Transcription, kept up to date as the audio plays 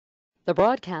The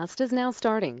broadcast is now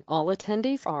starting. All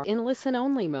attendees are in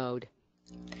listen-only mode.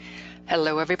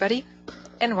 Hello, everybody,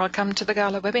 and welcome to the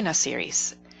GALA webinar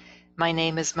series. My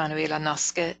name is Manuela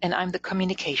Noske, and I'm the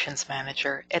Communications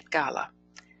Manager at GALA.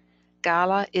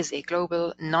 GALA is a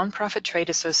global non-profit trade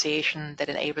association that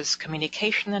enables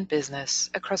communication and business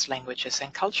across languages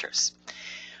and cultures.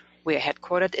 We are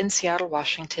headquartered in Seattle,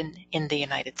 Washington, in the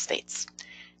United States.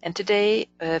 And today,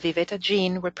 Viveta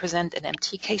Jean will present an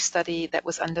MT case study that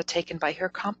was undertaken by her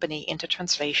company,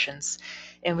 Intertranslations,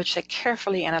 in which they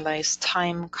carefully analyzed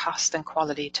time, cost, and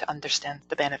quality to understand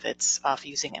the benefits of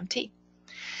using MT.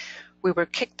 We will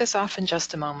kick this off in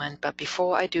just a moment, but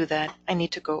before I do that, I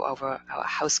need to go over our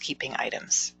housekeeping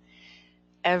items.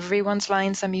 Everyone's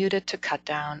lines are muted to cut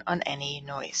down on any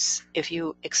noise. If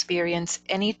you experience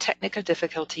any technical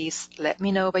difficulties, let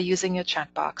me know by using your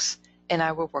chat box, and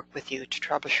I will work with you to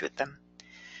troubleshoot them.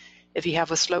 If you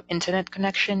have a slow internet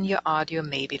connection, your audio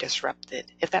may be disrupted.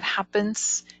 If that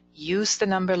happens, use the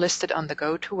number listed on the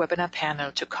GoToWebinar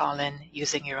panel to call in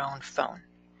using your own phone.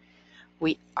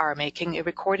 We are making a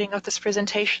recording of this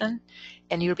presentation,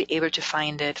 and you'll be able to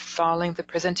find it following the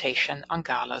presentation on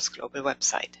GALA's global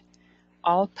website.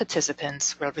 All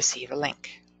participants will receive a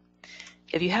link.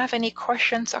 If you have any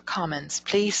questions or comments,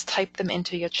 please type them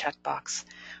into your chat box.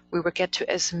 We will get to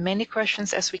as many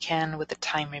questions as we can with the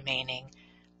time remaining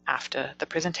after the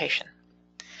presentation.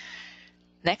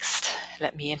 Next,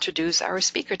 let me introduce our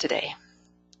speaker today.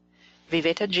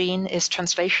 Viveta Jean is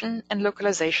Translation and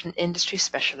Localization Industry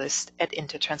Specialist at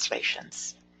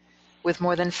Intertranslations. With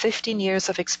more than 15 years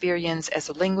of experience as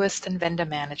a linguist and vendor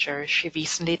manager, she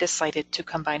recently decided to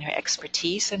combine her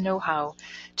expertise and know-how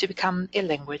to become a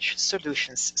language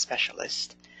solutions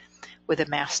specialist. With a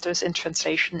master's in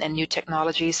translation and new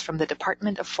technologies from the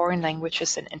Department of Foreign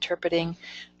Languages and Interpreting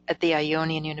at the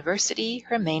Ionian University,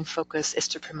 her main focus is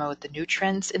to promote the new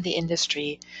trends in the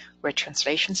industry where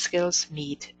translation skills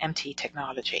meet MT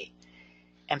technology.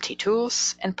 MT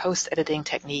tools and post-editing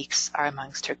techniques are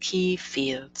amongst her key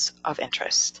fields of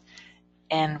interest.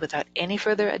 And without any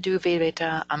further ado,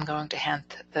 Viveta, I'm going to hand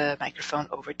the microphone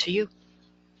over to you.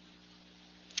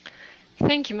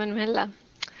 Thank you, Manuela.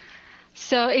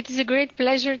 So it is a great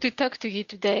pleasure to talk to you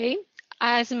today.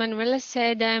 As Manuela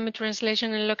said, I'm a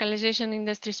translation and localization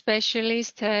industry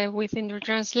specialist with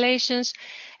Intertranslations,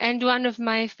 and one of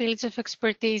my fields of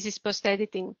expertise is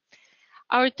post-editing.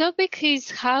 Our topic is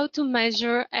how to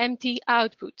measure MT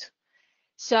output.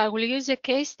 So I will use a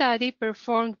case study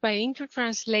performed by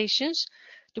Intertranslations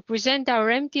to present our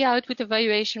MT output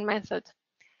evaluation method.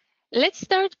 Let's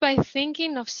start by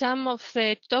thinking of some of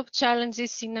the top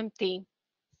challenges in MT.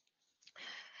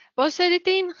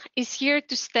 Post-editing is here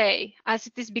to stay, as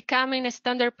it is becoming a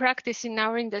standard practice in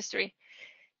our industry.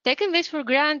 Taking this for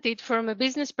granted from a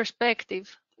business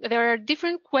perspective, there are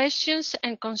different questions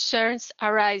and concerns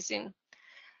arising.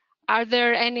 Are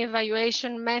there any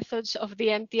evaluation methods of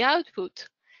the MT output?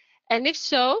 And if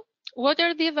so, what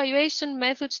are the evaluation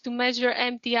methods to measure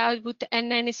MT output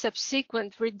and any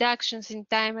subsequent reductions in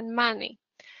time and money?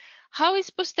 How is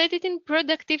post-editing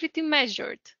productivity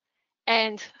measured?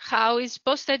 And how is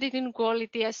post-editing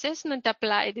quality assessment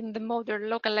applied in the modern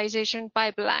localization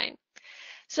pipeline?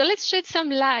 So let's shed some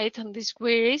light on these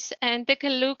queries and take a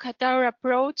look at our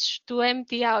approach to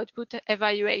MT output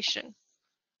evaluation.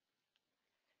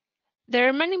 There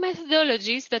are many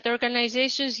methodologies that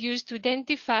organizations use to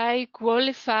identify,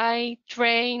 qualify,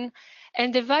 train,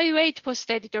 and evaluate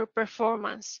post-editor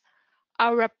performance.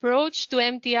 Our approach to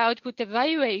MT output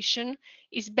evaluation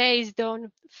is based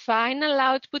on final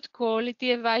output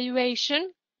quality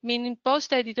evaluation, meaning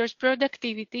post-editor's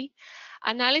productivity,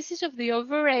 analysis of the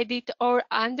over-edit or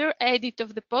under-edit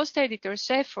of the post-editor's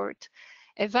effort,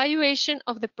 evaluation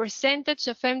of the percentage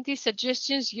of MT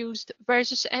suggestions used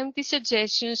versus MT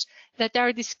suggestions that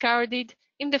are discarded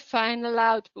in the final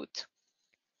output.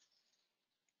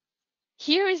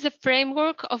 Here is the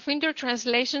framework of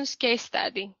Intertranslations case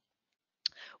study.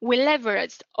 We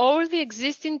leveraged all the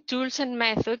existing tools and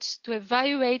methods to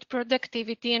evaluate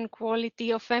productivity and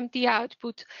quality of MT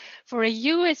output for a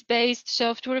US-based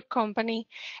software company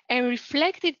and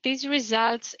reflected these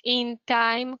results in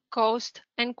time, cost,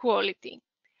 and quality.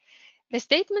 The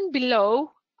statement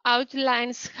below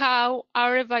outlines how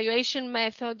our evaluation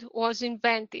method was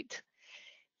invented.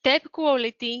 TEP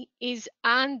quality is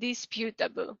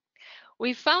undisputable.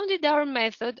 We founded our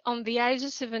method on the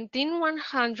ISO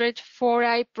 17100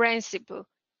 4I principle,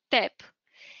 TEP.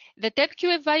 The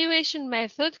TEPQ evaluation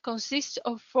method consists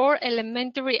of 4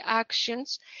 elementary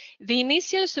actions, the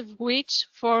initials of which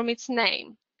form its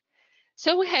name.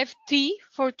 So we have T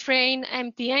for train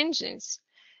MT engines.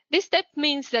 This step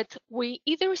means that we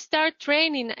either start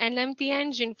training an empty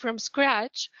engine from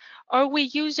scratch or we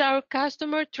use our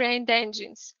customer-trained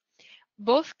engines.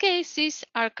 Both cases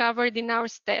are covered in our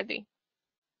study.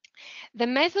 The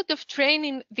method of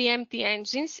training the empty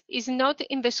engines is not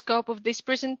in the scope of this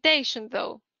presentation,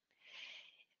 though.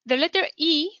 The letter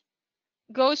E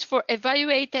goes for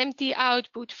evaluate empty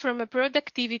output from a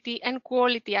productivity and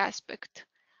quality aspect.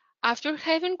 After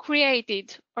having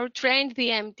created or trained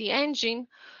the empty engine,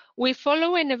 we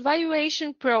follow an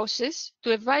evaluation process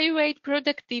to evaluate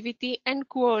productivity and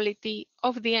quality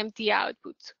of the empty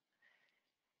output.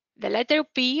 The letter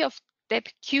P of step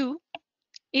Q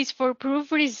is for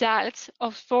proof results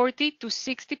of 40 to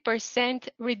 60%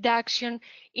 reduction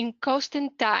in cost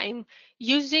and time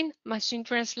using machine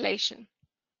translation.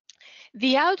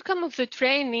 The outcome of the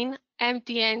training,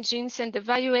 empty engines, and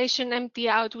evaluation empty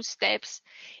output steps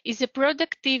is a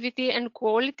productivity and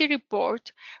quality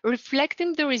report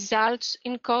reflecting the results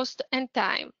in cost and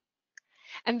time.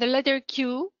 And the letter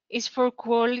Q is for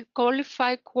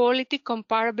qualify quality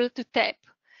comparable to TEP.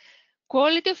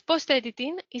 Quality of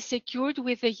post-editing is secured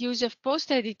with the use of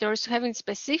post-editors having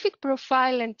specific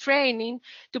profile and training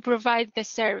to provide the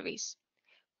service.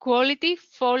 Quality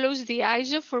follows the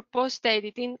ISO for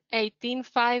post-editing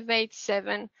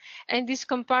 18587 and is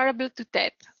comparable to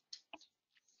TEP.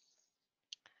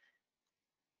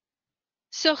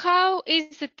 So how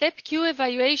is the TEP-Q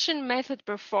evaluation method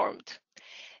performed?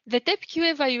 The TEP-Q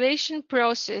evaluation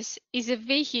process is a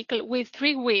vehicle with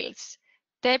 3 wheels: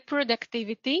 TEP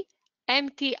productivity,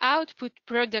 empty output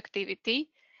productivity,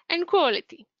 and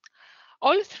quality.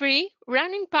 All 3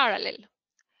 run in parallel.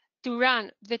 To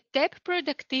run the TEP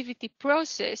productivity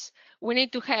process, we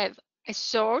need to have a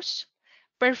source,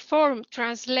 perform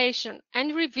translation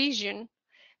and revision,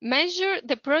 measure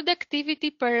the productivity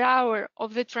per hour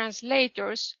of the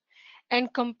translators,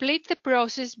 and complete the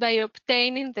process by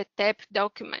obtaining the TEP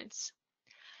documents.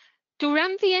 To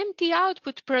run the empty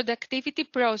output productivity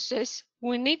process,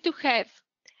 we need to have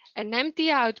an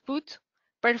empty output,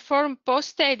 perform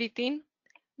post-editing,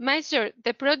 measure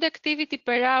the productivity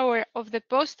per hour of the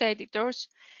post-editors,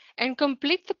 and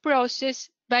complete the process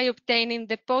by obtaining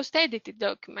the post-edited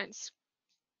documents.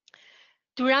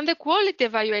 To run the quality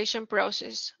evaluation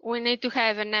process, we need to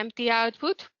have an empty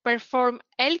output, perform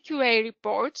LQA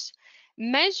reports,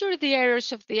 measure the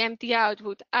errors of the empty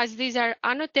output as these are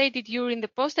annotated during the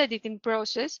post-editing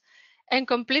process, and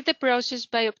complete the process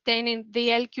by obtaining the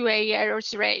LQA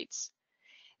errors rates.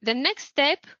 The next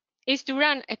step is to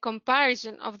run a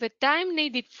comparison of the time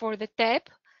needed for the TEP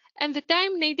and the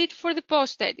time needed for the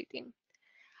post-editing.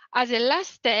 As a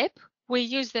last step, we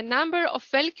use the number of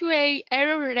LQA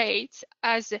error rates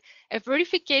as a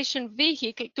verification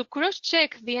vehicle to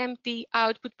cross-check the empty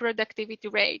output productivity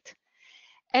rate.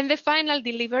 And the final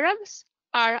deliverables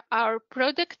are our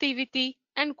productivity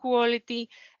and quality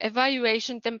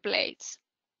evaluation templates.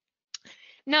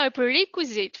 Now, a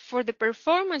prerequisite for the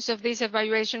performance of this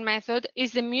evaluation method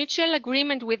is the mutual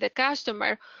agreement with the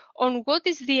customer on what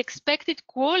is the expected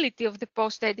quality of the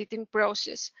post-editing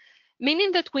process,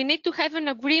 meaning that we need to have an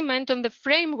agreement on the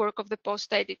framework of the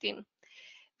post-editing.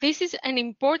 This is an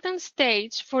important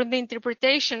stage for the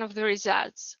interpretation of the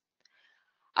results.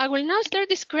 I will now start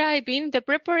describing the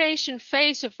preparation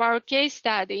phase of our case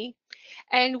study,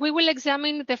 and we will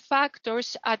examine the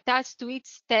factors attached to each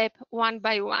step one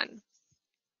by one.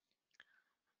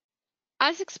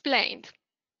 As explained,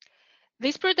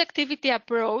 this productivity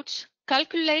approach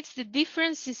calculates the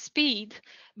difference in speed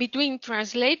between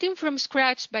translating from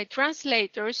scratch by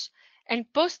translators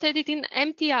and post-editing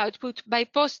empty output by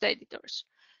post-editors.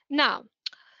 Now,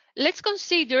 let's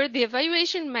consider the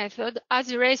evaluation method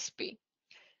as a recipe.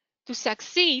 To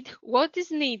succeed, what is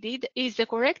needed is the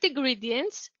correct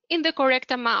ingredients in the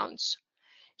correct amounts.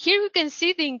 Here we can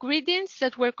see the ingredients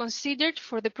that were considered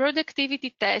for the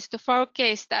productivity test of our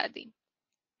case study.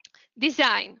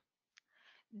 Design,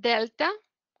 delta,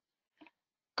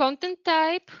 content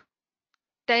type,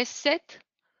 test set,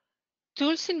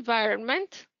 tools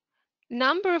environment,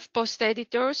 number of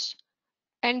post-editors,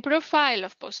 and profile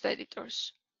of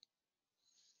post-editors.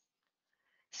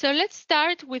 So let's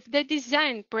start with the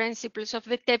design principles of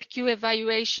the TEP-Q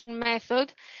evaluation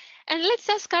method, and let's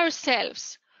ask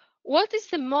ourselves, what is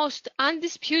the most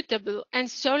undisputable and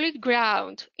solid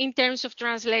ground in terms of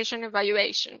translation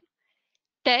evaluation?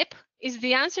 TEP is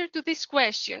the answer to this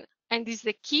question and is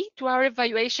the key to our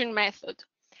evaluation method.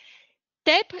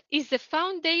 TEP is the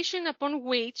foundation upon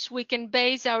which we can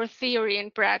base our theory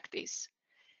and practice.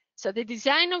 So the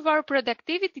design of our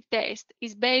productivity test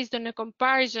is based on a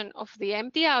comparison of the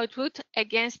empty output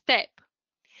against TEP.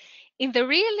 In the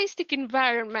realistic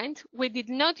environment, we did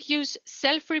not use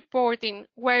self-reporting,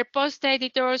 where post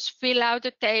editors fill out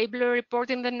a table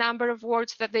reporting the number of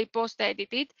words that they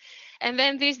post-edited, and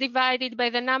then this divided by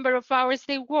the number of hours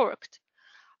they worked.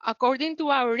 According to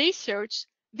our research,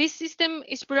 this system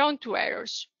is prone to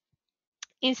errors.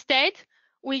 Instead,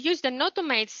 we used an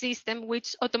automated system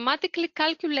which automatically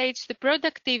calculates the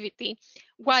productivity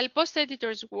while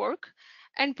post-editors work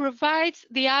and provides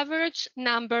the average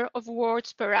number of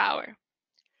words per hour.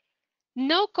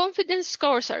 No confidence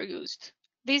scores are used.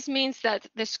 This means that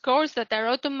the scores that are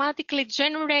automatically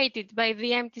generated by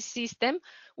the MT system,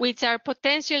 which are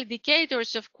potential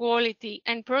indicators of quality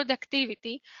and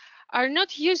productivity, are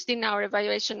not used in our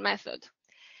evaluation method.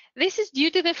 This is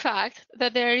due to the fact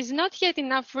that there is not yet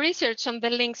enough research on the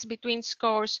links between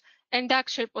scores and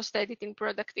actual post-editing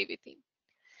productivity.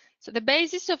 So the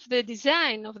basis of the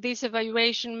design of this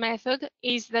evaluation method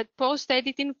is that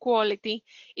post-editing quality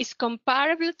is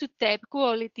comparable to TEP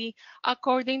quality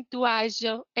according to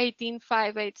ISO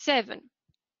 18587.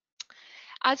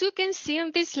 As you can see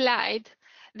on this slide,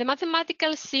 the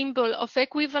mathematical symbol of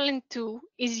equivalent to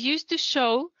is used to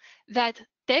show that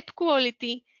TEP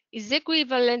quality is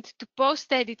equivalent to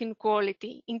post-editing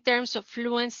quality in terms of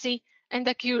fluency and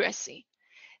accuracy.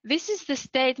 This is the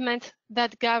statement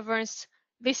that governs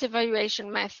this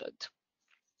evaluation method.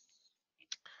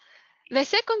 The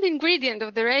second ingredient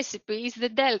of the recipe is the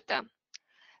delta.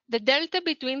 The delta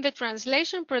between the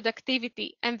translation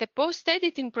productivity and the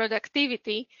post-editing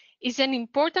productivity is an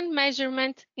important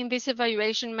measurement in this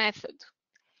evaluation method.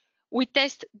 We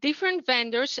test different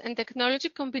vendors and technology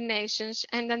combinations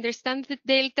and understand the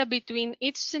delta between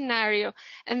each scenario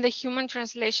and the human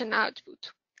translation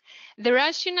output. The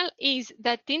rationale is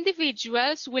that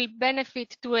individuals will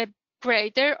benefit to a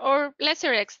greater or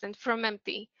lesser extent from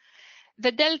MT.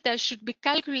 The delta should be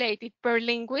calculated per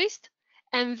linguist,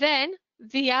 and then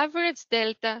the average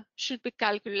delta should be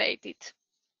calculated.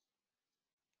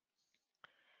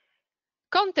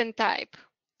 Content type.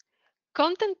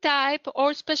 Content type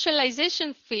or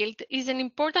specialization field is an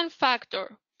important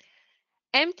factor.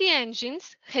 MT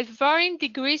engines have varying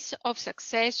degrees of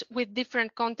success with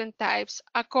different content types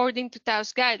according to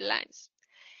TAU's guidelines.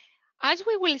 As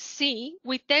we will see,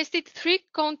 we tested 3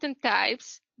 content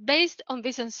types based on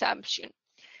this assumption: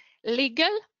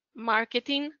 legal,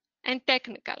 marketing, and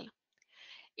technical.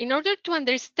 In order to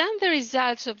understand the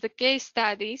results of the case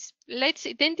studies, let's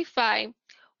identify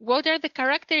what are the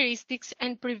characteristics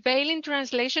and prevailing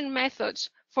translation methods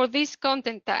for these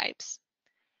content types.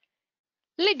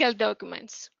 Legal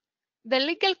documents. The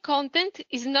legal content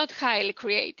is not highly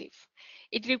creative.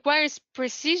 It requires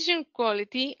precision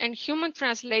quality and human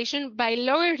translation by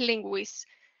lower linguists,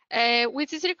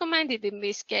 which is recommended in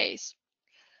this case.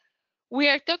 We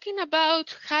are talking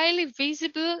about highly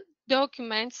visible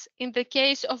documents in the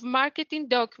case of marketing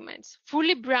documents,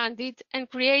 fully branded and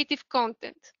creative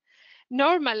content.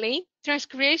 Normally,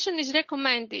 transcreation is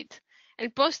recommended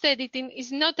and post-editing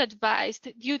is not advised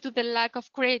due to the lack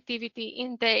of creativity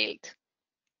entailed.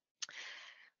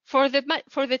 For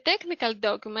the technical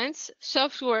documents,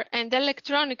 software and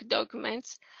electronic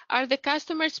documents are the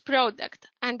customer's product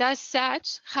and as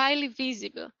such highly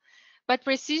visible, but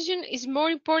precision is more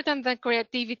important than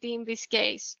creativity in this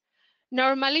case.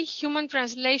 Normally, human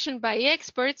translation by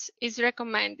experts is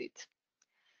recommended.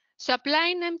 So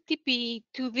applying MTPE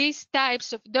to these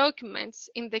types of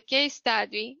documents in the case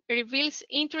study reveals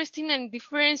interesting and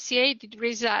differentiated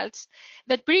results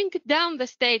that bring down the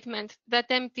statement that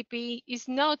MTPE is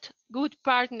not a good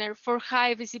partner for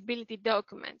high visibility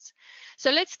documents.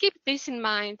 So let's keep this in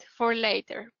mind for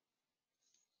later.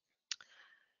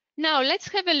 Now let's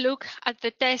have a look at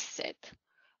the test set.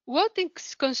 What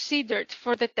is considered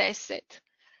for the test set?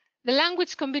 The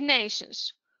language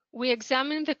combinations. We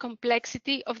examine the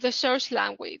complexity of the source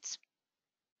language.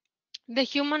 The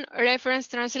human reference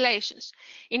translations.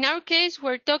 In our case,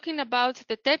 we're talking about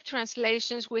the TEP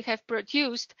translations we have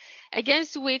produced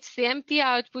against which the MT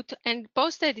output and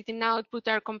post-editing output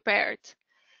are compared.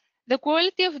 The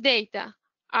quality of data.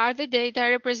 Are the data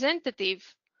representative?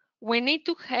 We need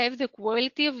to have the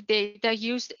quality of data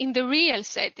used in the real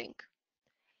setting.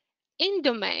 In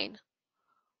domain.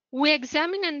 We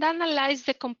examine and analyze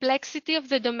the complexity of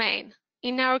the domain,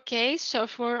 in our case,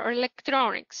 software or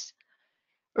electronics.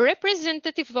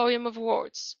 Representative volume of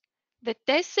words. The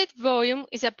test set volume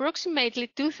is approximately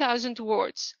 2,000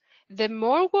 words. The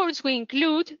more words we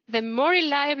include, the more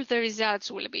reliable the results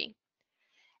will be.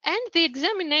 And the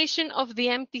examination of the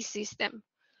MT system.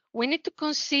 We need to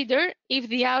consider if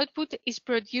the output is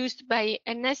produced by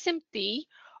an SMT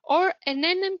or an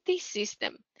NMT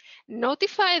system.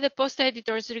 Notify the post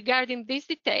editors regarding this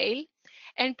detail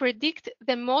and predict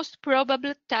the most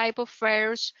probable type of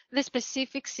errors the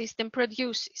specific system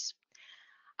produces.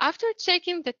 After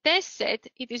checking the test set,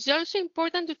 it is also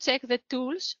important to check the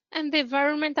tools and the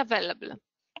environment available.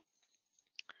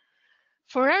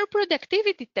 For our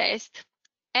productivity test,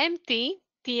 MT,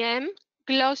 TM,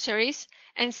 glossaries,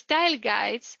 and style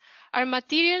guides are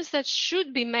materials that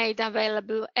should be made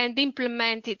available and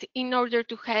implemented in order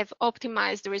to have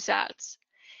optimized results.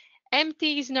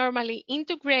 MT is normally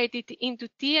integrated into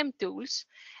TM tools,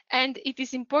 and it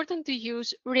is important to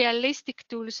use realistic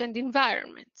tools and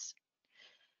environments.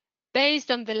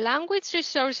 Based on the language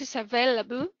resources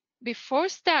available, before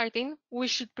starting, we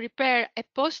should prepare a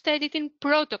post-editing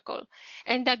protocol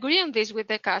and agree on this with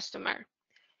the customer.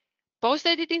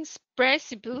 Post-editing's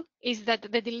principle is that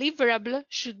the deliverable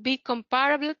should be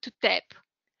comparable to TEP.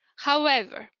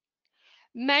 However,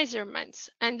 measurements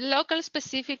and local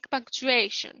specific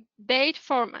punctuation, date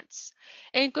formats,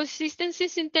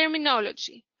 inconsistencies in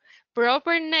terminology,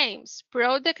 proper names,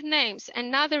 product names,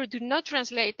 and other do not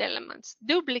translate elements,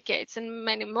 duplicates, and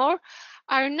many more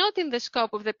are not in the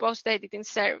scope of the post-editing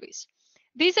service.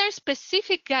 These are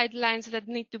specific guidelines that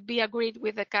need to be agreed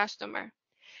with the customer.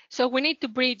 So we need to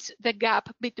bridge the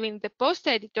gap between the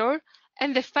post-editor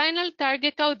and the final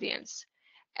target audience.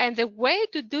 And the way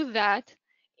to do that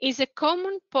is a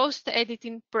common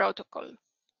post-editing protocol.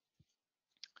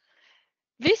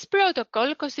 This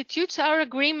protocol constitutes our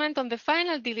agreement on the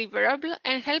final deliverable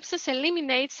and helps us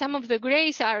eliminate some of the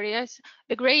gray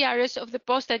areas of the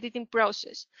post-editing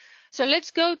process. So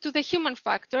let's go to the human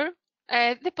factor,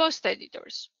 the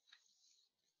post-editors.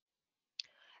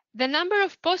 The number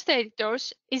of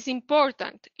post-editors is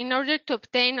important in order to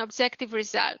obtain objective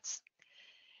results.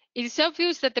 It is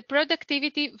obvious that the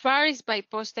productivity varies by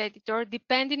post-editor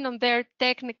depending on their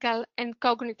technical and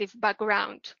cognitive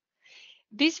background.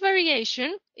 This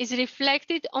variation is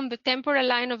reflected on the temporal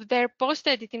line of their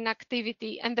post-editing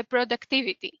activity and the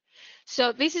productivity.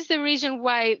 So this is the reason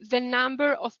why the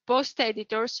number of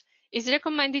post-editors is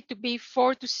recommended to be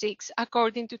 4 to 6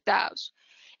 according to Taos.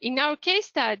 In our case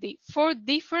study, 4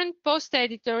 different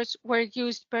post-editors were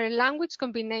used per language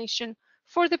combination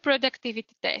for the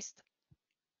productivity test.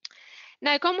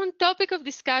 Now, a common topic of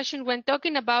discussion when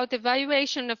talking about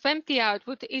evaluation of MT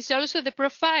output is also the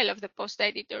profile of the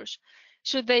post-editors.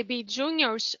 Should they be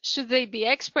juniors? Should they be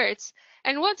experts?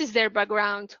 And what is their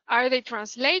background? Are they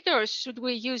translators? Should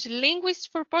we use linguists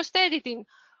for post-editing?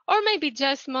 Or maybe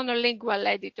just monolingual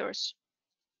editors?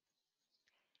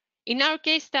 In our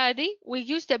case study, we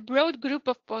used a broad group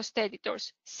of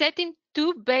post-editors, setting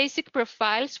 2 basic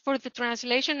profiles for the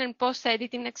translation and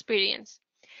post-editing experience.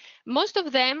 Most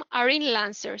of them are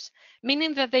freelancers,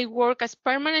 meaning that they work as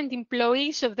permanent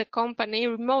employees of the company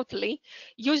remotely,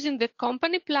 using the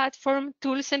company platform,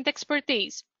 tools, and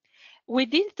expertise. We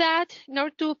did that in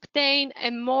order to obtain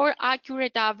a more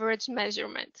accurate average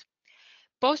measurement.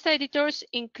 Post-editors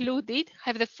included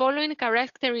have the following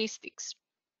characteristics.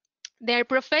 They are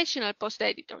professional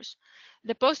post-editors.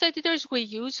 The post-editors we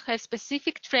use have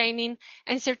specific training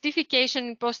and certification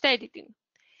in post-editing.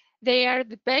 They are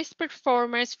the best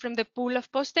performers from the pool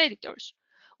of post-editors.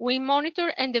 We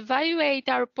monitor and evaluate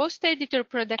our post-editor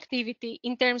productivity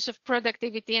in terms of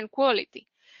productivity and quality.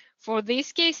 For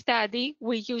this case study,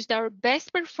 we used our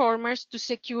best performers to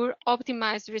secure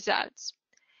optimized results.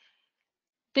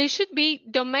 They should be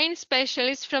domain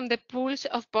specialists from the pools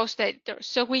of post-editors.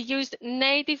 So we used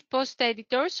native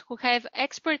post-editors who have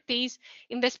expertise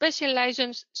in the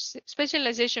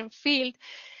specialization field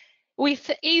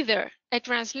with either a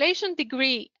translation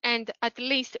degree and at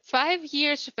least 5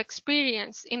 years of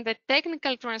experience in the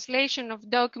technical translation of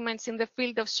documents in the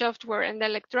field of software and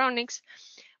electronics,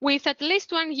 with at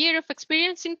least 1 year of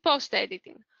experience in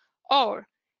post-editing, or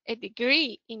a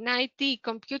degree in IT,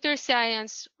 computer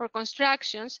science, or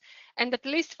constructions, and at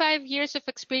least 5 years of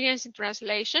experience in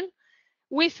translation,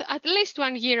 with at least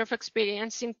 1 year of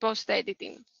experience in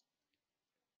post-editing.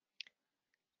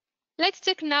 Let's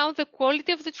check now the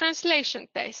quality of the translation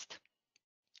test.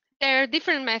 There are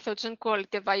different methods on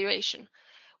quality evaluation.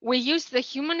 We use the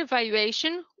human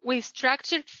evaluation with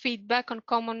structured feedback on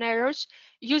common errors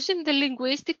using the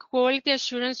Linguistic Quality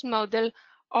Assurance Model,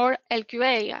 or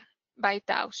LQA, by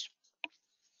Taos.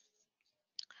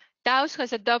 Taos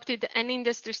has adopted an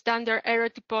industry standard error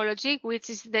typology,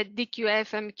 which is the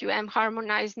DQF-MQM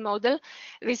harmonized model.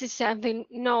 This is something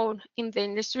known in the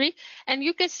industry, and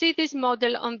you can see this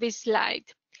model on this slide.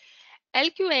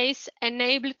 LQAs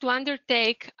enable to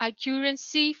undertake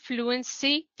accuracy,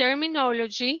 fluency,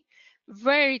 terminology,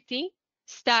 verity,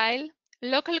 style,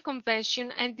 local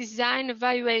convention, and design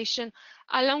evaluation,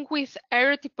 along with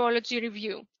error typology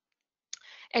review.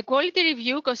 A quality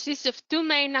review consists of two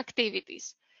main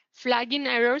activities: flagging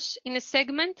errors in a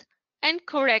segment and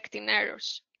correcting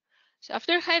errors. So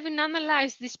after having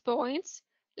analyzed these points,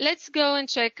 let's go and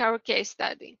check our case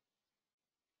study.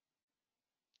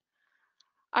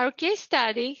 Our case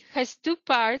study has two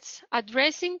parts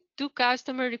addressing two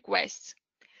customer requests.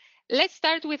 Let's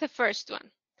start with the first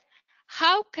one.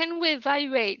 How can we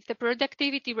evaluate the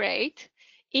productivity rate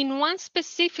in one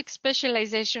specific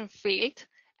specialization field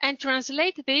and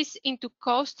translate this into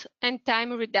cost and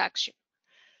time reduction?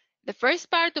 The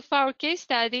first part of our case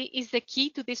study is the key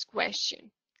to this question.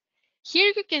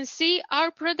 Here you can see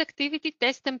our productivity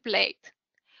test template.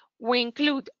 We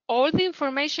include all the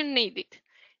information needed: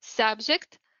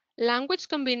 subject, language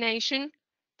combination,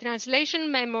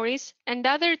 translation memories and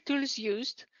other tools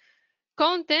used,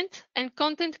 content and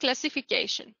content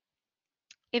classification.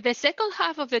 In the second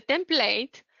half of the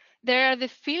template, there are the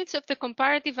fields of the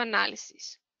comparative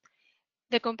analysis.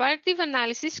 The comparative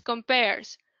analysis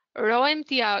compares raw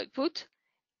MT output,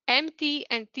 MT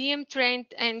and TM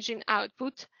trained engine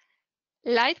output,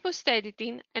 light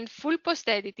post-editing and full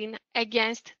post-editing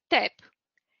against TEP.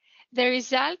 The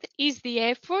result is the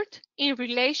effort in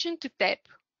relation to TEP.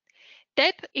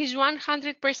 TEP is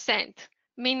 100%,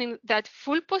 meaning that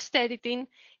full post-editing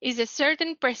is a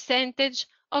certain percentage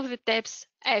of the TEP's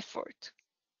effort.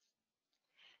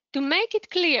 To make it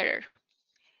clearer,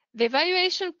 the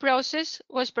evaluation process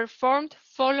was performed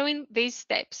following these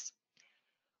steps.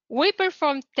 We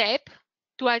performed TEP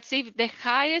to achieve the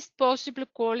highest possible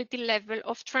quality level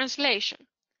of translation,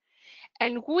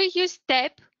 and we used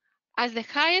TEP as the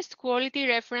highest quality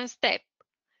reference TEP.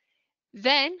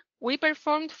 Then we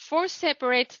performed 4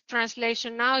 separate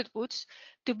translation outputs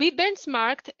to be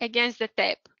benchmarked against the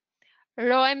TEP: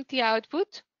 raw MT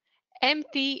output,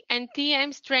 MT and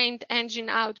TM trained engine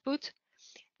output,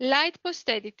 light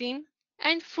post-editing,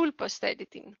 and full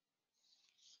post-editing.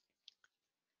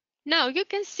 Now you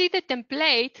can see the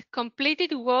template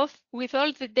completed with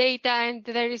all the data and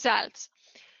the results.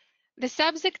 The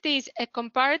subject is a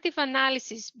comparative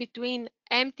analysis between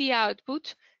MT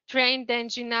output, trained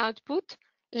engine output,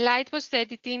 light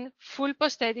post-editing, full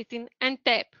post-editing, and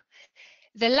TEP.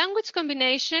 The language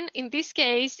combination in this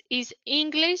case is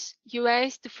English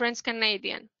US to French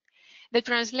Canadian. The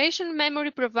translation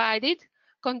memory provided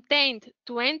contained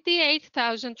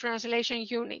 28,000 translation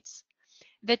units.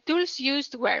 The tools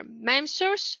used were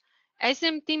MemSource,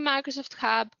 SMT Microsoft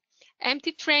Hub,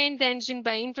 MT Trained Engine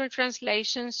by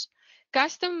Intertranslations,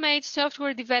 custom-made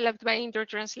software developed by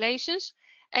Intertranslations,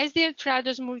 SDL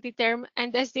Trados Multiterm,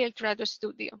 and SDL Trados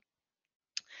Studio.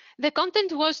 The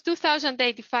content was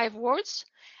 2,085 words,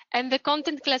 and the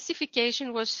content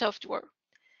classification was software.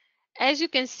 As you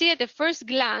can see at the first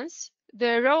glance,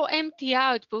 the raw MT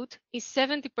output is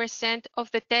 70% of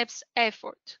the TEP's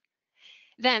effort.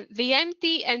 Then the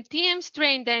MT and TM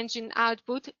trained engine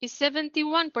output is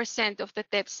 71% of the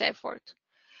TEP's effort.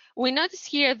 We notice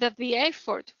here that the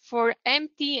effort for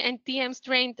MT and TM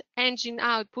trained engine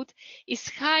output is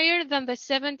higher than the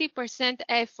 70%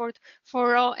 effort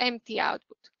for raw MT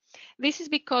output. This is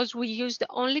because we used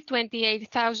only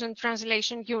 28,000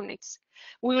 translation units.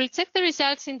 We will check the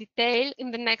results in detail in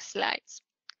the next slides.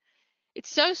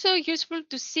 It's also useful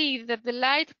to see that the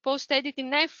light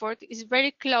post-editing effort is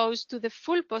very close to the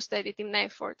full post-editing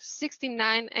effort,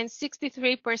 69% and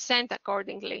 63%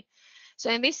 accordingly. So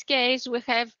in this case, we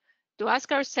have to ask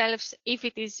ourselves if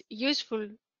it is useful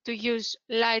to use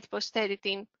light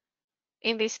post-editing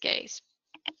in this case.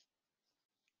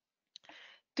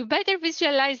 To better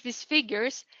visualize these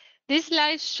figures, this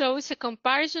slide shows a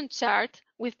comparison chart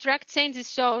with track changes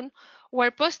shown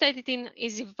where post-editing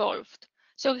is involved.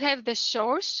 So we have the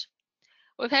source,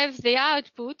 we have the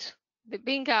output, the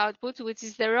Bing output, which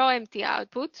is the raw MT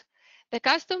output, the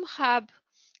custom hub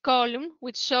column,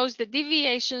 which shows the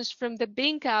deviations from the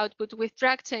Bing output with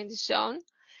track changes shown,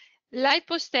 light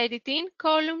post-editing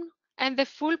column, and the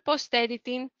full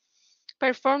post-editing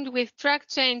performed with track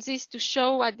changes to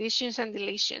show additions and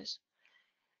deletions.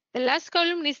 The last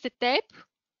column is the TEP,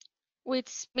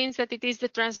 which means that it is the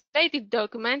translated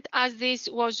document, as this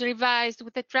was revised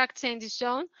with the track changes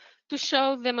shown to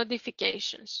show the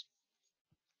modifications.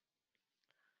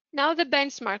 Now the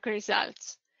benchmark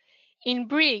results. In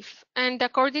brief, and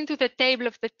according to the table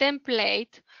of the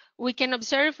template, we can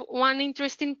observe one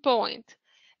interesting point.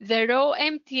 The raw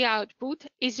MT output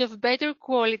is of better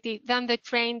quality than the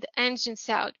trained engine's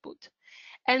output.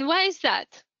 And why is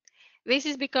that? This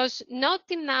is because not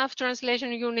enough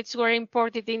translation units were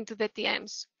imported into the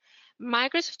TMs.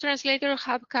 Microsoft Translator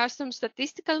Hub custom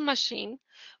statistical machine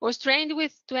was trained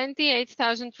with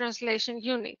 28,000 translation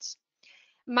units.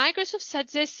 Microsoft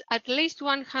suggests at least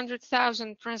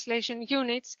 100,000 translation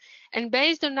units, and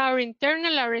based on our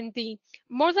internal R&D,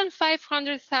 more than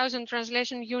 500,000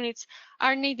 translation units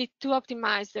are needed to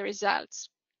optimize the results.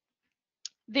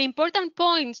 The important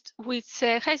point, which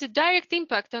has a direct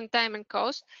impact on time and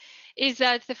cost, is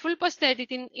that the full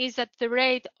post-editing is at the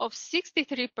rate of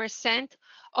 63%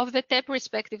 of the TEP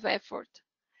respective effort.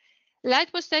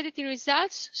 Light post-editing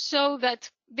results show that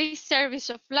this service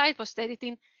of light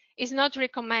post-editing is not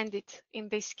recommended in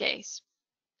this case.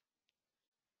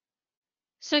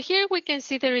 So here we can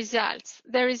see the results.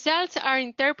 The results are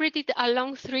interpreted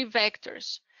along three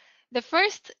vectors. The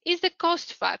first is the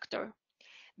cost factor.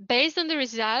 Based on the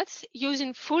results,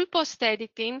 using full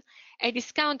post-editing, a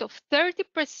discount of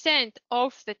 30%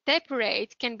 off the TEP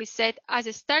rate can be set as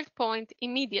a start point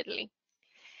immediately.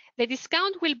 The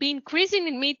discount will be increasing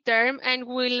in midterm and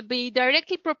will be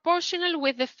directly proportional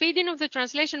with the feeding of the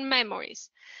translation memories.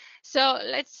 So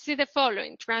let's see the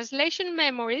following. Translation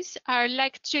memories are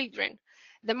like children.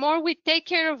 The more we take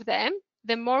care of them,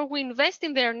 the more we invest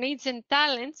in their needs and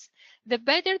talents, the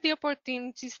better the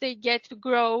opportunities they get to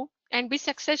grow and be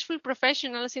successful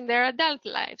professionals in their adult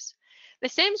lives. The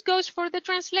same goes for the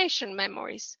translation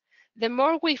memories. The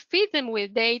more we feed them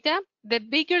with data, the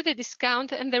bigger the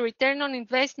discount and the return on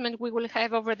investment we will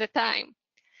have over the time.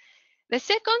 The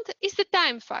second is the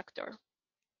time factor.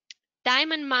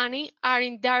 Time and money are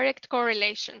in direct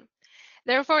correlation.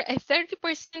 Therefore, a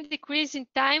 30% decrease in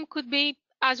time could be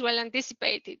as well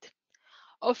anticipated.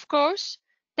 Of course,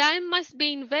 time must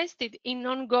be invested in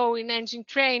ongoing engine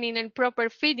training and proper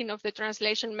feeding of the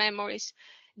translation memories.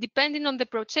 Depending on the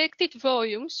projected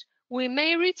volumes, we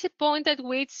may reach a point at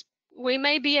which we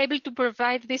may be able to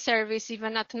provide this service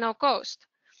even at no cost.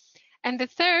 And the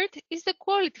third is the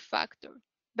quality factor.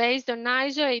 Based on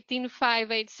ISO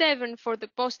 18587 for the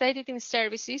post-editing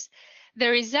services, the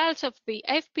results of the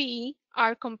FPE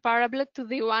are comparable to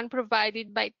the one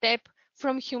provided by TEP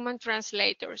from human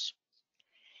translators.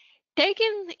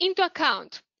 Taking into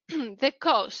account the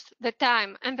cost, the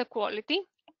time, and the quality,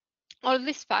 all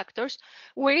these factors,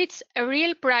 we reach a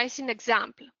real pricing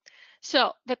example.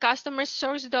 So the customer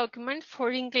source document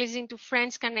for English into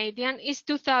French Canadian is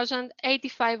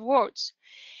 2,085 words.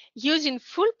 Using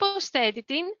full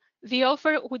post-editing, the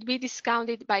offer would be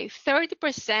discounted by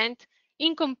 30%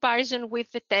 in comparison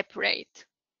with the TEP rate.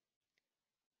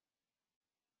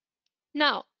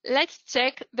 Now, let's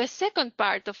check the second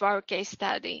part of our case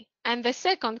study and the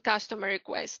second customer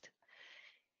request.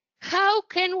 How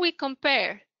can we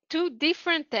compare two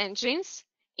different engines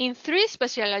in three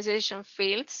specialization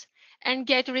fields and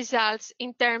get results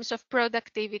in terms of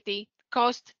productivity,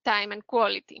 cost, time, and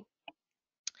quality?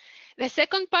 The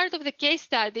second part of the case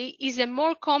study is a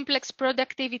more complex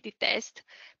productivity test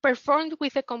performed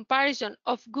with a comparison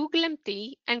of Google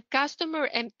MT and Customer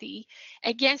MT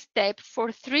against TEP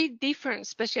for three different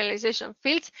specialization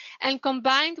fields and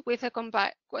combined with a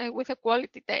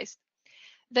quality test.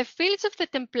 The fields of the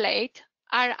template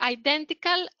are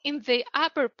identical in the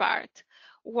upper part,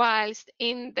 whilst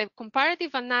in the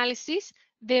comparative analysis,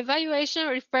 the evaluation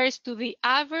refers to the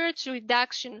average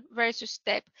reduction versus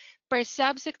TEP per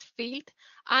subject field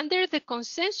under the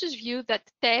consensus view that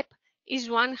TEP is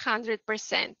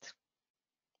 100%.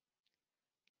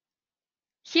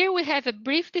 Here we have a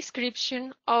brief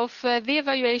description of the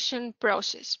evaluation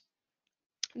process.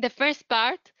 The first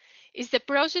part is the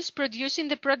process producing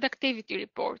the productivity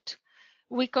report.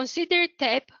 We consider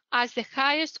TEP as the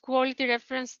highest quality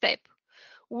reference step.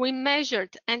 We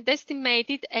measured and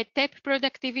estimated a TEP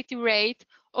productivity rate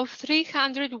of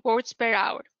 300 words per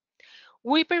hour.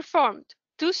 We performed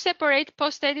two separate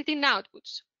post-editing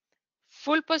outputs,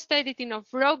 full post-editing of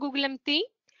raw Google MT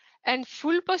and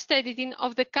full post-editing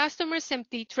of the customer's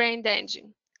MT trained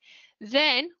engine.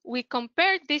 Then we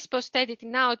compared these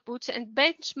post-editing outputs and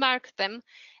benchmarked them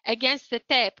against the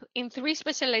TEP in three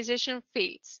specialization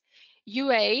fields,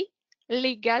 UA,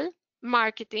 legal,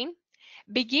 marketing,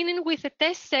 beginning with a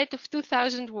test set of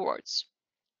 2,000 words.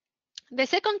 The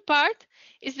second part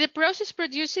is the process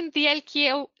producing the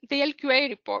LQA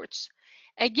reports.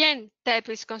 Again, TEP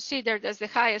is considered as the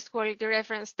highest quality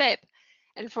reference TEP,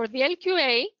 and for the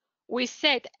LQA, we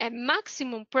set a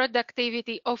maximum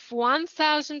productivity of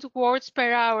 1,000 words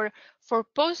per hour for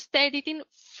post-editing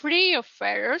free of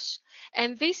errors,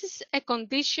 and this is a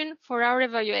condition for our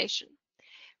evaluation.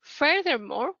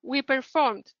 Furthermore, we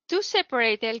performed two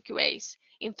separate LQAs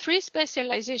in three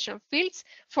specialization fields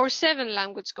for 7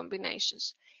 language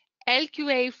combinations.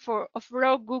 LQA of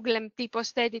raw Google MT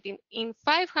post-editing in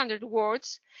 500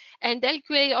 words and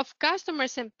LQA of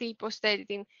customers MT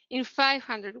post-editing in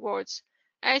 500 words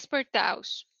as per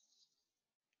TAUS.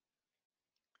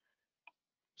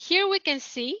 Here we can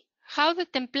see how the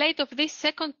template of this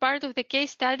second part of the case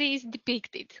study is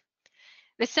depicted.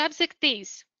 The subject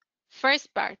is,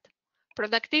 first part,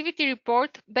 productivity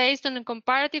report based on a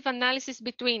comparative analysis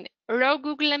between raw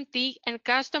Google MT and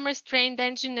customers trained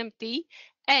engine MT,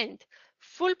 and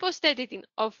full post editing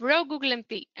of raw Google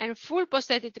MT and full post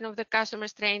editing of the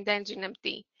customers trained engine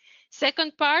MT.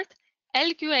 Second part,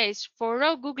 LQAs for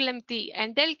raw Google MT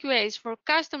and LQAs for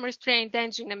customers trained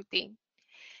engine MT.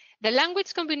 The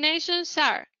language combinations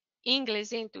are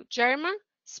English into German,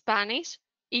 Spanish,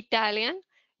 Italian,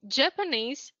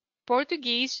 Japanese,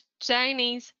 Portuguese,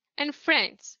 Chinese, and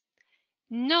French.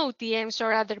 No TMs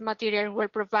or other material were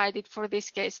provided for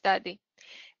this case study.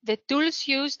 The tools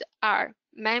used are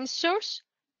MemSource,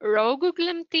 raw Google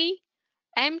MT,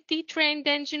 MT trained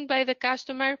engine by the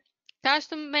customer,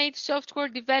 custom-made software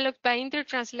developed by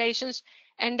Intertranslations,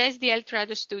 and SDL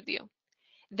Trado Studio.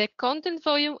 The content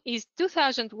volume is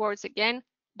 2,000 words again,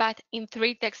 but in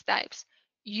 3 text types: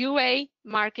 UA,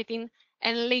 marketing,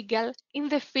 and legal in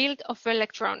the field of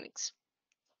electronics.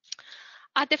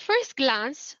 At the first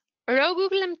glance, raw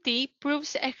Google MT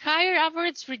proves a higher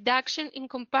average reduction in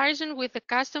comparison with the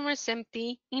customer's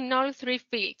MT in all 3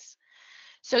 fields.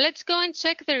 So let's go and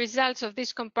check the results of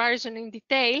this comparison in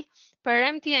detail per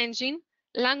MT engine,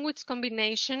 language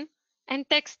combination, and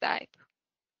text type.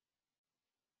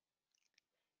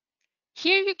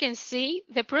 Here you can see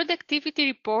the productivity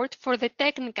report for the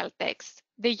technical text,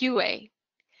 the UA.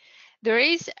 There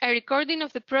is a recording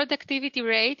of the productivity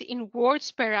rate in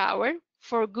words per hour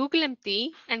for Google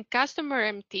MT and customer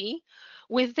MT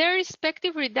with their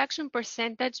respective reduction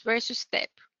percentage versus step.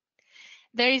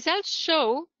 The results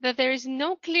show that there is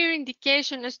no clear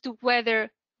indication as to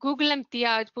whether Google MT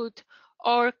output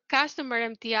or customer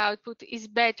MT output is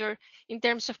better in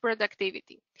terms of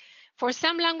productivity. For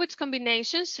some language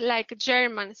combinations like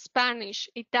German, Spanish,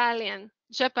 Italian,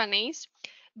 Japanese,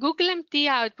 Google MT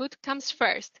output comes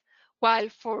first, while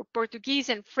for Portuguese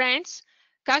and French,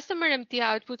 customer MT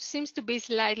output seems to be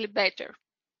slightly better.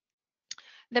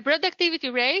 The productivity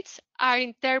rates are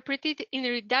interpreted in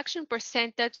reduction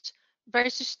percentage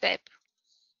versus step.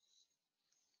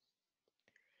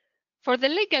 For the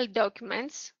legal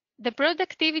documents, the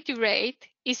productivity rate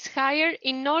is higher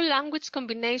in all language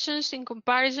combinations in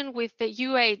comparison with the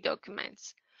UA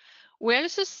documents. We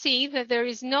also see that there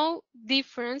is no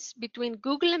difference between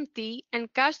Google MT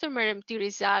and customer MT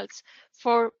results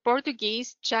for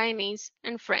Portuguese, Chinese,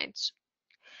 and French.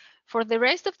 For the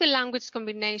rest of the language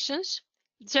combinations,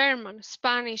 German,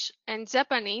 Spanish, and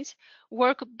Japanese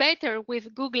work better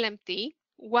with Google MT,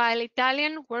 while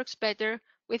Italian works better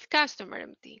with customer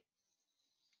MT.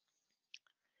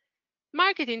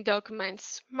 Marketing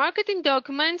documents. Marketing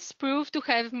documents prove to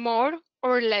have more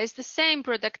or less the same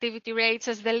productivity rates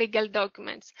as the legal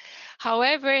documents.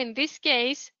 However, in this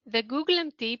case, the Google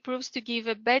MT proves to give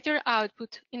a better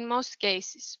output in most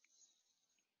cases.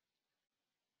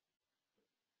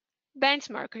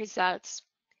 Benchmark results.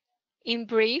 In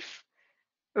brief,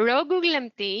 raw Google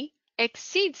MT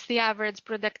exceeds the average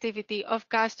productivity of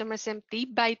customers MT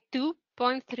by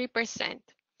 2.3%.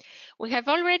 We have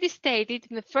already stated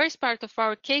in the first part of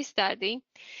our case study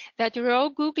that raw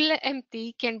Google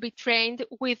MT can be trained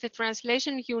with the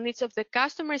translation units of the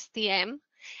customer's TM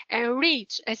and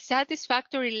reach a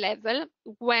satisfactory level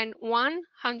when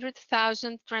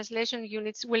 100,000 translation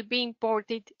units will be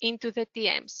imported into the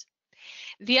TMs.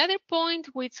 The other point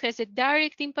which has a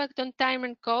direct impact on time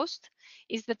and cost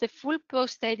is that the full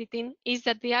post-editing is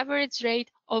at the average rate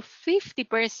of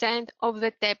 50% of the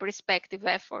TEP respective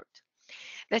effort.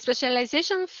 The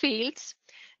specialization fields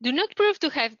do not prove to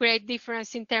have great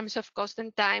difference in terms of cost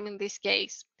and time in this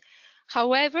case.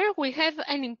 However, we have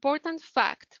an important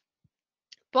fact.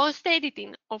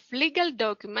 Post-editing of legal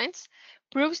documents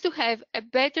proves to have a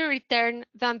better return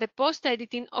than the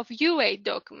post-editing of UA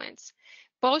documents.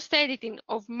 Post-editing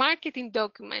of marketing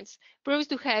documents proves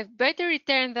to have better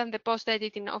return than the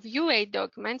post-editing of UA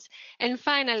documents. And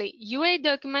finally, UA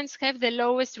documents have the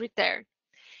lowest return.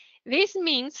 This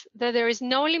means that there is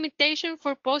no limitation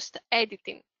for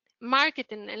post-editing.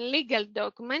 Marketing and legal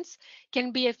documents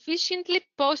can be efficiently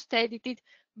post-edited,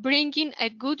 bringing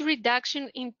a good reduction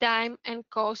in time and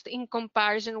cost in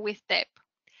comparison with TEP.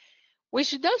 We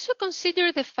should also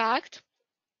consider the fact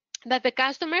that the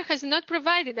customer has not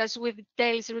provided us with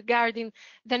details regarding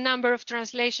the number of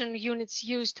translation units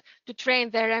used to train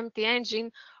their MT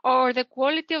engine or the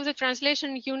quality of the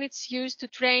translation units used to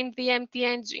train the MT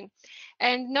engine,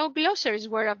 and no glossaries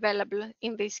were available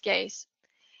in this case.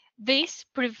 This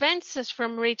prevents us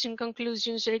from reaching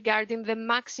conclusions regarding the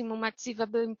maximum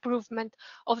achievable improvement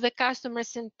of the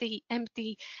customer's MT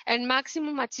and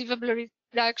maximum achievable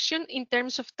reduction in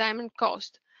terms of time and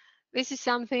cost. This is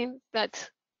something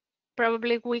that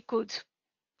probably we could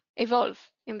evolve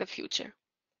in the future.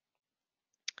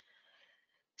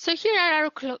 So here are our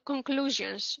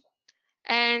conclusions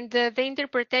and the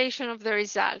interpretation of the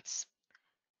results.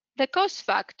 The cost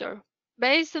factor.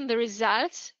 Based on the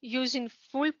results, using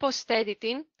full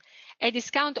post-editing, a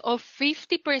discount of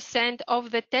 50% of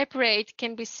the TEP rate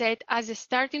can be set as a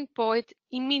starting point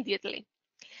immediately.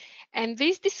 And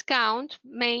this discount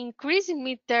may increase in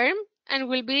midterm and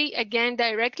will be again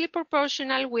directly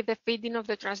proportional with the feeding of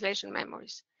the translation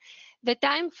memories. The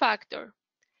time factor.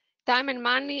 Time and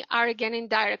money are again in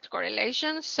direct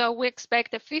correlation, so we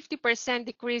expect a 50%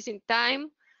 decrease in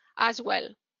time as well.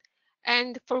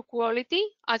 And for quality,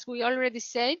 as we already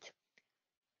said,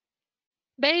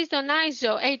 based on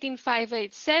ISO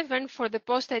 18587 for the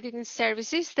post-editing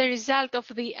services, the result of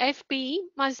the FPE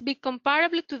must be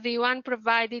comparable to the one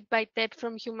provided by TEP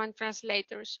from human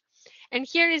translators. And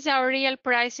here is our real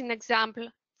pricing example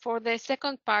for the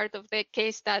second part of the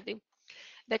case study.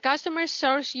 The customer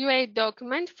source UA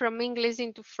document from English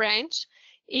into French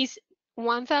is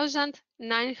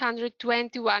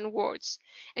 1,921 words,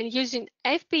 and using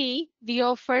FPE, the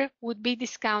offer would be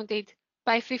discounted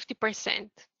by 50%.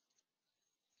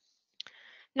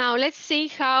 Now let's see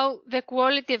how the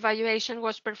quality evaluation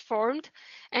was performed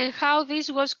and how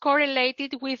this was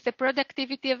correlated with the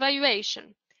productivity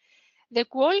evaluation. The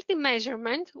quality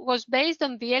measurement was based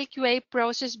on the LQA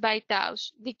process by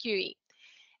TAUS, DQE.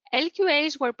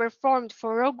 LQAs were performed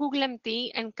for raw Google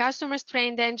MT and customers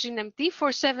trained engine MT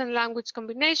for 7 language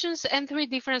combinations and 3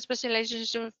 different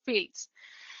specialization fields.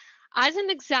 As an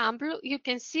example, you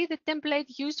can see the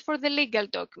template used for the legal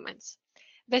documents.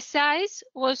 The size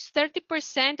was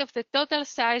 30% of the total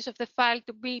size of the file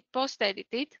to be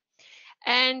post-edited,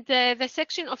 and the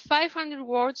section of 500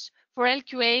 words for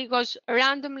LQA was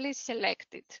randomly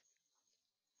selected.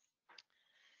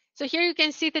 So here you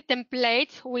can see the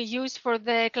template we use for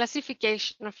the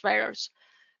classification of errors.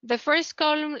 The first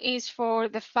column is for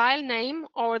the file name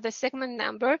or the segment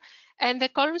number, and the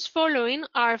columns following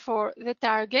are for the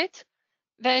target,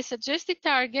 the suggested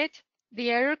target, the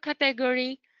error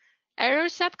category, error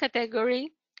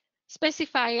subcategory,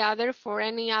 specify other for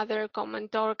any other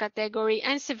comment or category,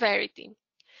 and severity.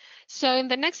 So in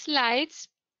the next slides,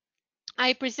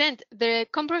 I present the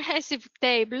comprehensive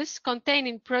tables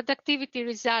containing productivity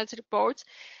results reports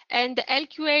and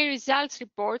LQA results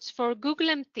reports for Google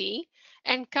MT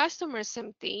and Customers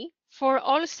MT for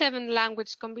all 7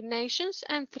 language combinations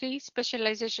and 3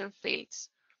 specialization fields.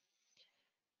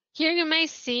 Here you may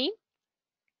see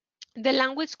the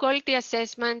language quality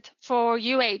assessment for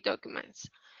UA documents.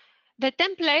 The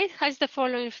template has the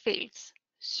following fields: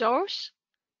 source,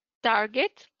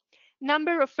 target,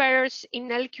 number of errors in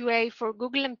LQA for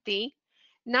Google MT,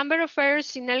 number of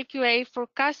errors in LQA for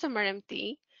Customer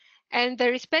MT, and the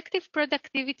respective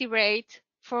productivity rate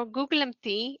for Google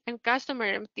MT and Customer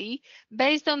MT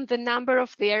based on the number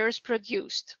of the errors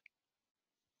produced.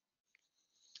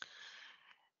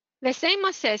 The same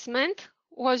assessment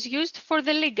was used for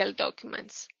the legal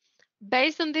documents.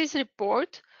 Based on this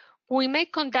report, we may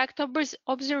conduct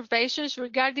observations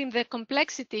regarding the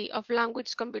complexity of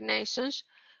language combinations,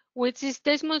 which is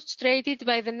demonstrated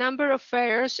by the number of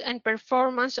errors and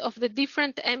performance of the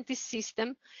different MT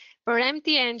system per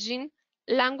MT engine,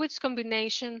 language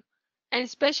combination, and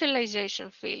specialization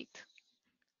field.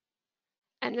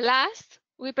 And last,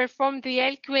 we performed the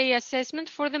LQA assessment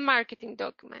for the marketing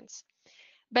documents.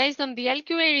 Based on the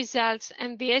LQA results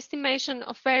and the estimation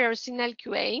of errors in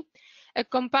LQA, a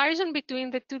comparison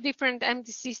between the 2 different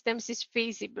MT systems is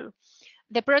feasible.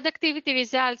 The productivity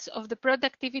results of the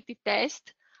productivity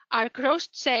test are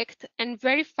cross-checked and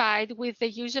verified with the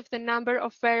use of the number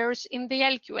of errors in the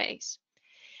LQAs.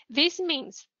 This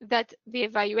means that the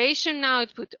evaluation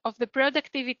output of the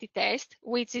productivity test,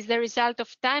 which is the result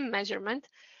of time measurement,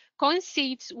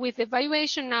 coincides with the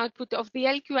evaluation output of the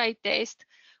LQA test,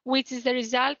 which is the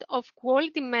result of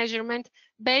quality measurement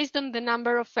based on the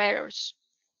number of errors.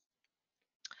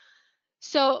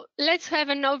 So let's have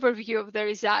an overview of the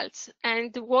results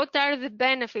and what are the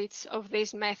benefits of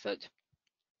this method.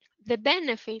 The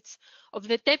benefits of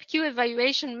the TEPQ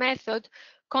evaluation method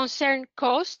concern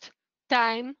cost,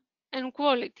 time, and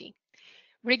quality.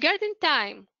 Regarding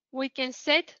time, we can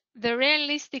set the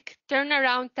realistic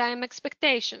turnaround time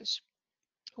expectations.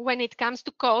 When it comes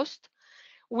to cost,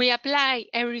 we apply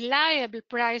a reliable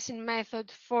pricing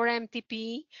method for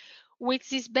MTPE,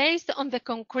 which is based on the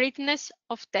concreteness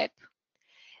of TEP.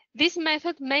 This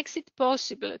method makes it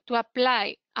possible to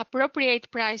apply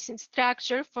appropriate pricing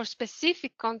structure for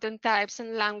specific content types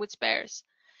and language pairs.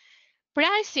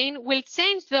 Pricing will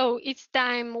change though each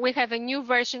time we have a new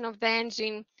version of the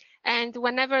engine and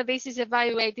whenever this is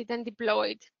evaluated and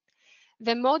deployed.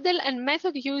 The model and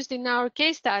method used in our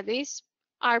case studies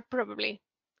are probably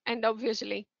and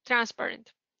obviously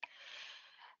transparent.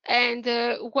 And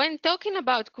when talking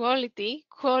about quality,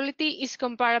 quality is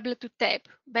comparable to TEP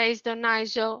based on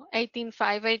ISO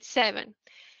 18587.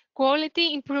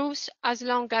 Quality improves as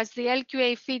long as the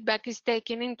LQA feedback is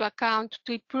taken into account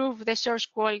to improve the source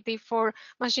quality for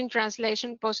machine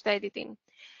translation post-editing.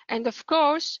 And of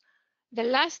course, the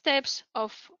last steps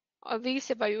of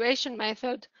this evaluation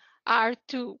method are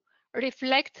to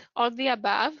reflect all the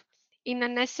above in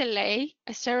an SLA,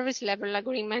 a service level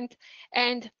agreement,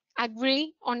 and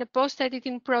agree on a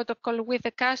post-editing protocol with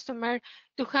the customer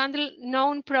to handle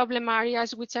known problem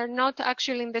areas which are not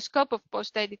actually in the scope of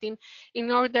post-editing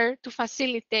in order to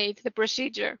facilitate the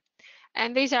procedure.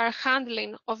 And these are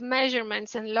handling of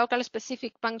measurements and local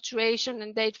specific punctuation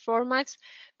and date formats,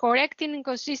 correcting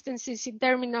inconsistencies in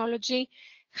terminology,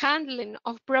 handling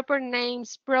of proper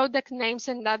names, product names,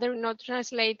 and other not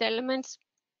translate elements,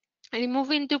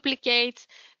 removing duplicates,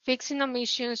 fixing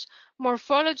omissions,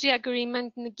 morphology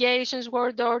agreement, negations,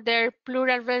 word order,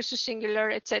 plural versus singular,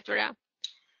 etc.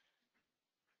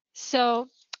 So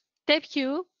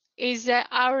TEPQ is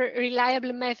our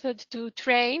reliable method to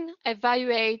train,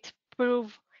 evaluate,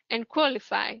 prove, and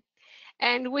qualify.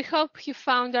 And we hope you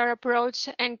found our approach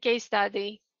and case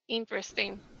study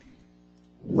interesting.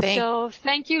 So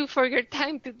thank you for your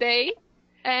time today.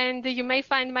 And you may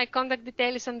find my contact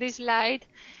details on this slide.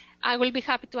 I will be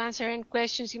happy to answer any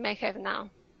questions you may have now.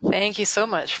 Thank you so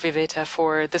much, Viveta,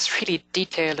 for this really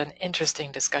detailed and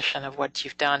interesting discussion of what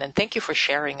you've done, and thank you for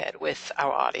sharing it with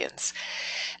our audience.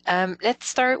 Let's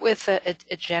start with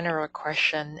a general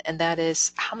question, and that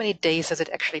is, how many days does it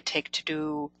actually take to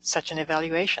do such an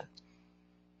evaluation?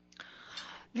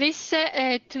 This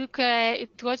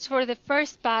it was for the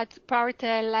first part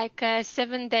like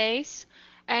 7 days,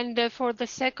 and for the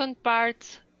second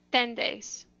part, 10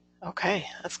 days. Okay,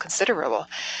 that's considerable.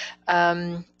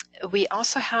 We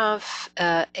also have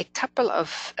a couple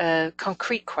of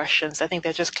concrete questions. I think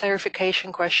they're just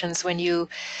clarification questions. When you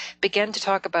began to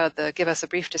talk about give us a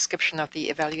brief description of the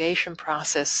evaluation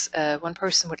process, one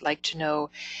person would like to know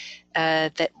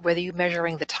that whether you're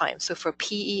measuring the time. So for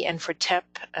PE and for TEP,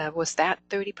 was that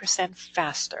 30%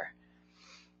 faster?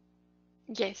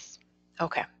 Yes.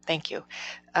 Okay, thank you.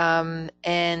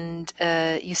 And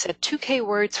you said 2K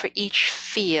words for each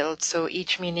field, so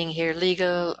each meaning here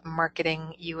legal,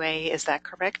 marketing, UA, is that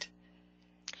correct?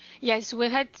 Yes, we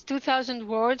had 2,000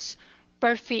 words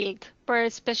per field, per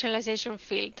specialization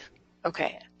field.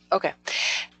 Okay, okay.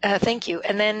 Thank you.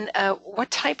 And then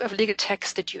what type of legal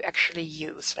text did you actually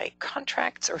use, like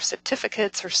contracts or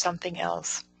certificates or something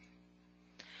else?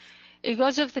 It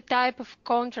was of the type of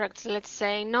contracts, let's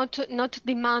say, not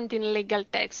demanding legal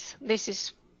text. This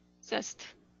is just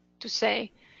to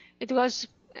say. It was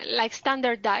like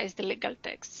standardized legal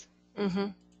texts. Mm-hmm.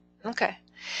 Okay.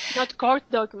 Not court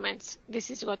documents.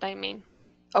 This is what I mean.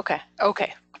 Okay.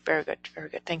 Okay. Very good. Very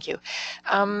good. Thank you.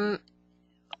 How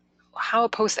are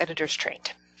post editors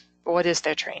trained? What is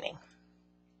their training?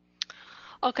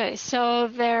 Okay, so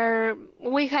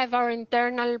we have our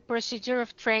internal procedure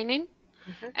of training.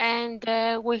 Mm-hmm.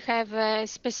 And we have a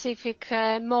specific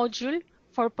module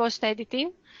for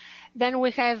post-editing. Then we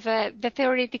have the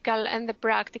theoretical and the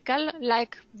practical,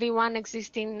 like the one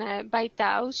existing by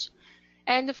TAUS.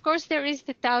 And of course, there is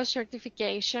the TAUS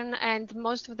certification, and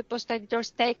most of the post-editors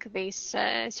take this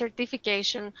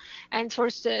certification. And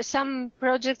for some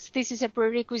projects, this is a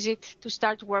prerequisite to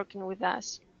start working with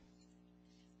us.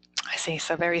 I see,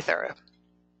 so very thorough.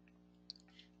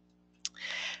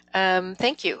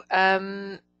 Thank you.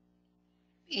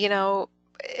 You know,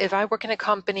 if I work in a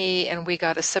company and we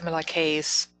got a similar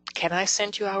case, can I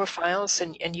send you our files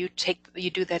and you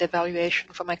do that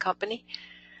evaluation for my company?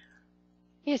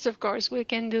 Yes, of course, we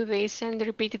can do this and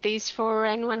repeat this for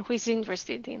anyone who is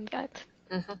interested in that.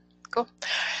 Mm-hmm. Cool.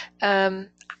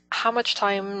 How much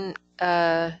time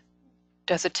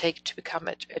does it take to become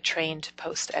a trained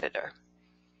post editor?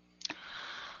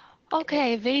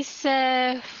 Okay, this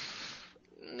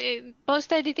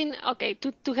post editing, okay,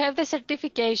 to have the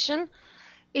certification,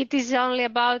 it is only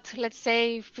about, let's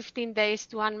say, 15 days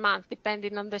to 1 month,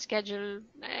 depending on the schedule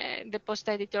the post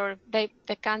editor,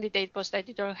 the candidate post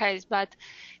editor has. But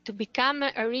to become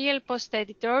a real post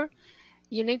editor,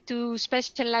 you need to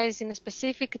specialize in a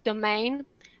specific domain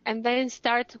and then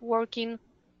start working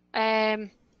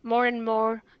more and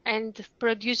more and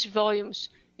produce volumes.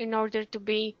 in order to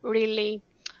be really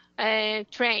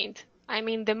trained. I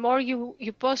mean, the more you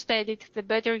post-edit, the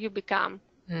better you become.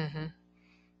 Mm-hmm.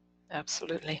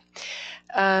 Absolutely.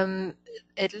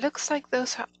 It looks like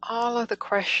those are all of the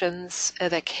questions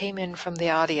that came in from the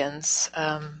audience.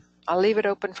 I'll leave it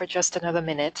open for just another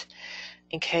minute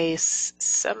in case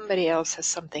somebody else has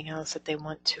something else that they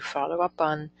want to follow up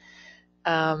on.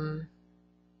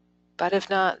 But if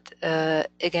not,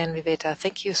 again, Viveta,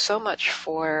 thank you so much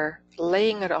for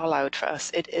laying it all out for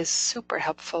us. It is super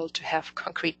helpful to have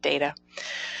concrete data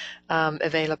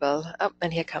available. Oh,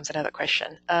 and here comes another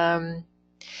question.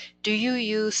 Do you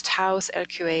use Taos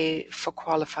LQA for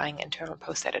qualifying internal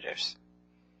post editors?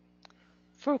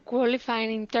 For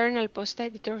qualifying internal post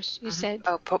editors, you said?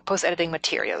 Oh, post editing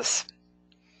materials.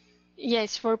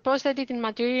 Yes, for post editing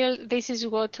material, this is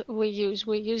what we use.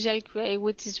 We use LQA,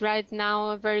 which is right now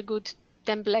a very good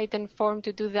template and form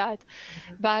to do that,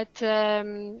 but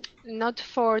not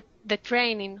for the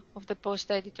training of the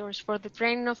post editors. For the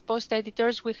training of post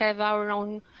editors, we have our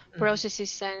own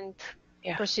processes and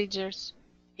procedures.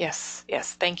 Yes,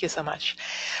 yes, thank you so much.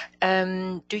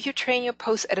 Do you train your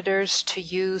post editors to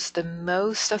use the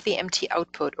most of the MT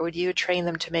output, or do you train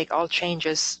them to make all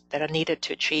changes that are needed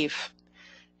to achieve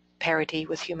parity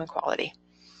with human quality?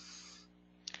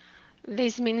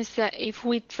 This means that if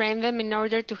we train them in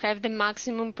order to have the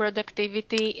maximum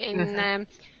productivity in,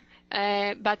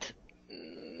 but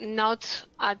not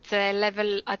at the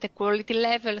level, at the quality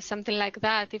level, something like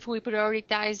that. If we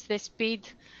prioritize the speed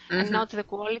and not the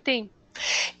quality,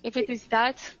 if it is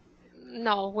that,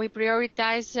 no, we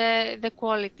prioritize the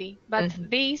quality. But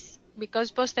this, because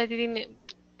post-editing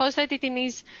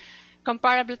is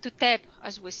comparable to TEP,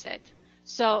 as we said.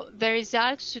 So the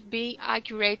results should be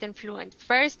accurate and fluent.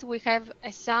 First, we have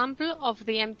a sample of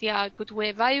the MT output. We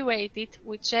evaluate it,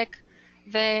 we check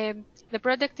the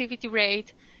productivity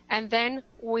rate, and then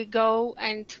we go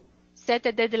and set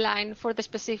a deadline for the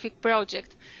specific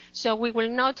project. So we will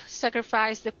not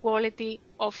sacrifice the quality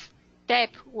of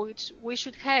TEP, which we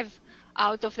should have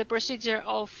out of the procedure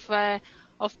of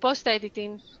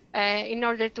post-editing in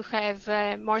order to have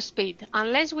more speed.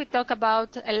 Unless we talk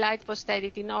about a light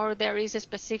post-editing or there is a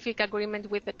specific agreement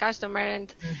with the customer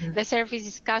and the service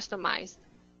is customized.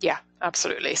 Yeah,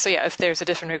 absolutely. So yeah, if there's a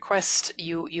different request,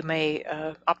 you may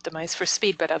optimize for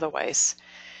speed, but otherwise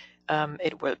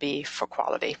it will be for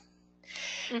quality.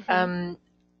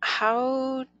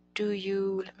 How do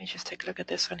you, let me just take a look at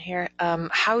this one here.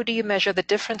 How do you measure the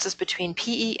differences between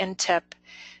PE and TEP?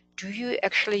 Do you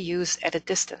actually use at a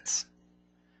distance?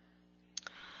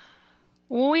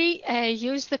 We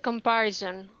use the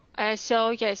comparison.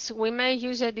 So yes, we may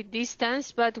use at a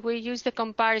distance, but we use the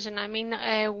comparison. I mean,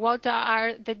 what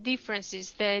are the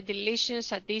differences, the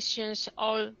deletions, additions,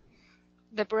 all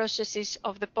the processes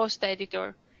of the post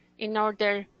editor in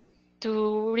order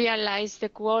to realize the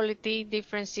quality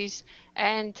differences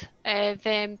and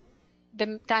the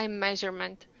time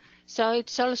measurement. So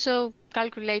it's also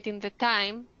calculating the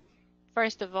time,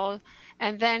 first of all,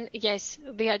 and then, yes,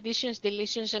 the additions,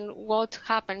 deletions, and what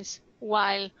happens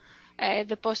while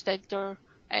the post editor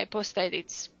post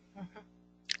edits.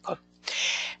 Cool.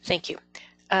 Thank you.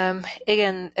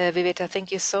 Again, Viveta,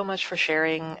 thank you so much for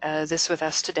sharing this with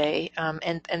us today.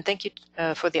 And thank you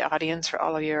for the audience for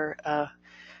all of your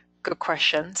good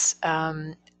questions.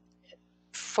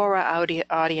 For our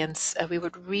audience, we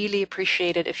would really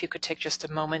appreciate it if you could take just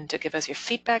a moment to give us your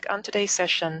feedback on today's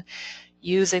session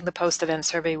using the post-event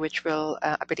survey, which will,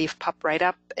 I believe, pop right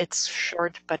up. It's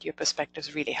short, but your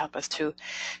perspectives really help us to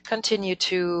continue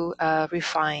to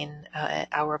refine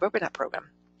our webinar program.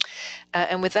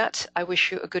 And with that, I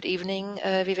wish you a good evening,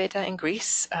 Viveta, in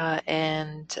Greece,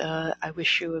 and I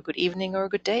wish you a good evening or a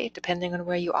good day, depending on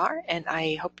where you are, and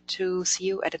I hope to see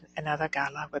you at another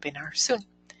GALA webinar soon.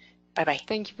 Bye-bye.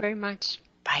 Thank you very much.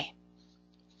 Bye.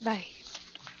 Bye.